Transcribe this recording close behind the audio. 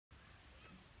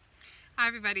Hi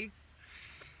everybody.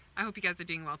 I hope you guys are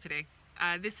doing well today.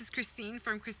 This is Christine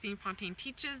from Christine Fontaine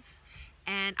Teaches,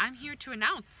 and I'm here to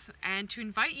announce and to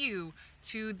invite you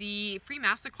to the free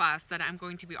masterclass that I'm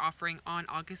going to be offering on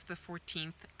August the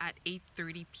 14th at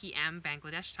 8:30 p.m.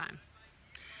 Bangladesh time.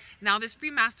 Now, this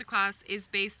free masterclass is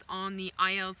based on the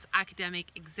IELTS academic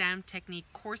exam technique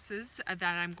courses that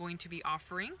I'm going to be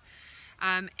offering.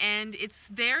 And it's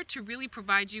there to really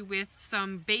provide you with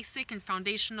some basic and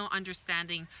foundational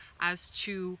understanding as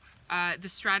to the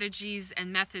strategies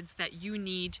and methods that you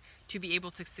need to be able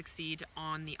to succeed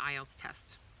on the IELTS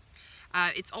test.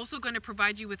 It's also going to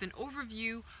provide you with an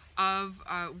overview of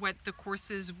what the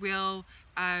courses will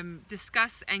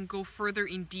discuss and go further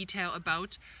in detail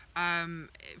about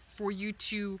for you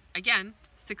to, again,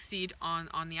 succeed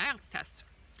on the IELTS test.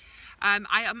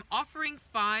 I am offering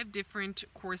 5 different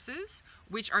courses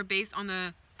which are based on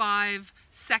the 5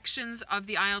 sections of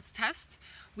the IELTS test.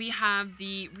 We have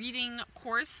the reading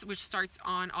course, which starts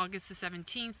on August the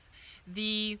 17th,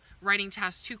 the Writing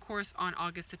Task 2 course on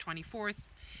August the 24th,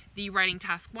 the Writing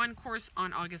Task 1 course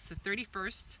on August the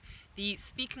 31st, the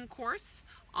Speaking course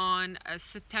on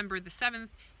September the 7th,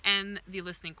 and the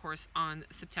Listening course on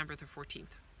September the 14th.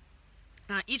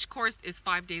 Each course is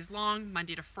 5 days long,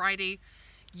 Monday to Friday.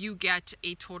 You get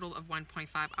a total of 1.5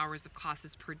 hours of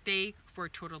classes per day for a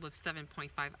total of 7.5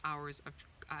 hours of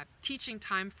teaching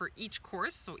time for each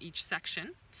course, so each section.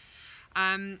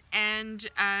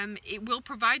 It will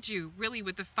provide you really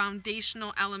with the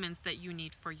foundational elements that you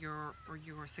need for your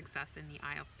success in the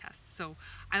IELTS test. So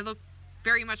I look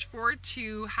very much forward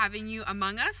to having you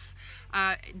among us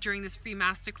during this free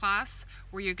masterclass,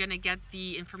 where you're going to get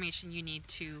the information you need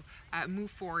to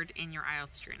move forward in your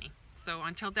IELTS journey. So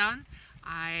until then,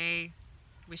 I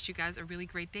wish you guys a really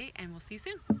great day, and we'll see you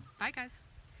soon. Bye guys.